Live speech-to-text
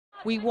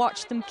We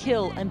watched them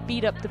kill and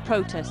beat up the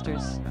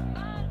protesters.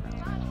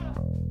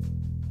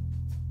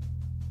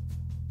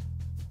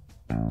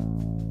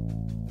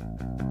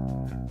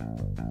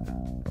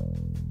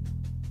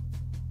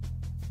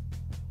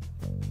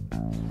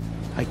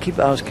 I keep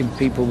asking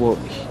people what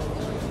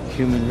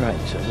human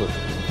rights are,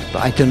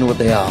 but I don't know what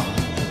they are.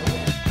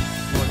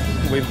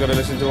 We've got to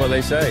listen to what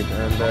they say,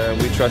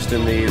 and we trust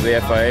in the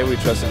FIA. We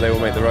trust that they will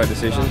make the right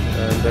decision,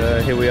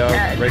 and here we are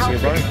racing in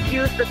Bahrain.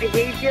 Excuse the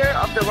behavior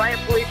of the riot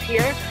police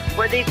here,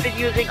 where they've been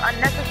using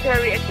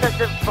unnecessary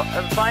excessive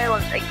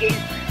violence against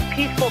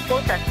peaceful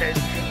protesters.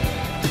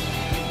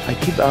 I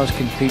keep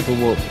asking people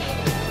what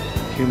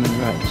human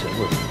rights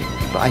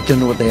are, but I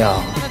don't know what they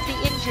are. Some of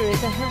the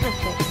injuries are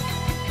horrific.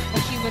 A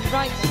human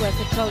rights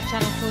worker told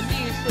Channel 4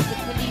 News that the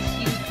police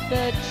used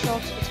bird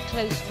shot at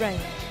close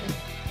range.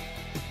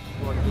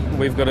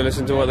 We've got to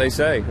listen to what they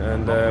say,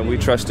 and we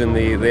trust in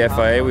the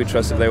FIA. We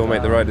trust that they will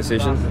make the right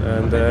decision,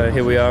 and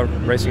here we are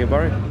racing in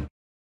Bahrain.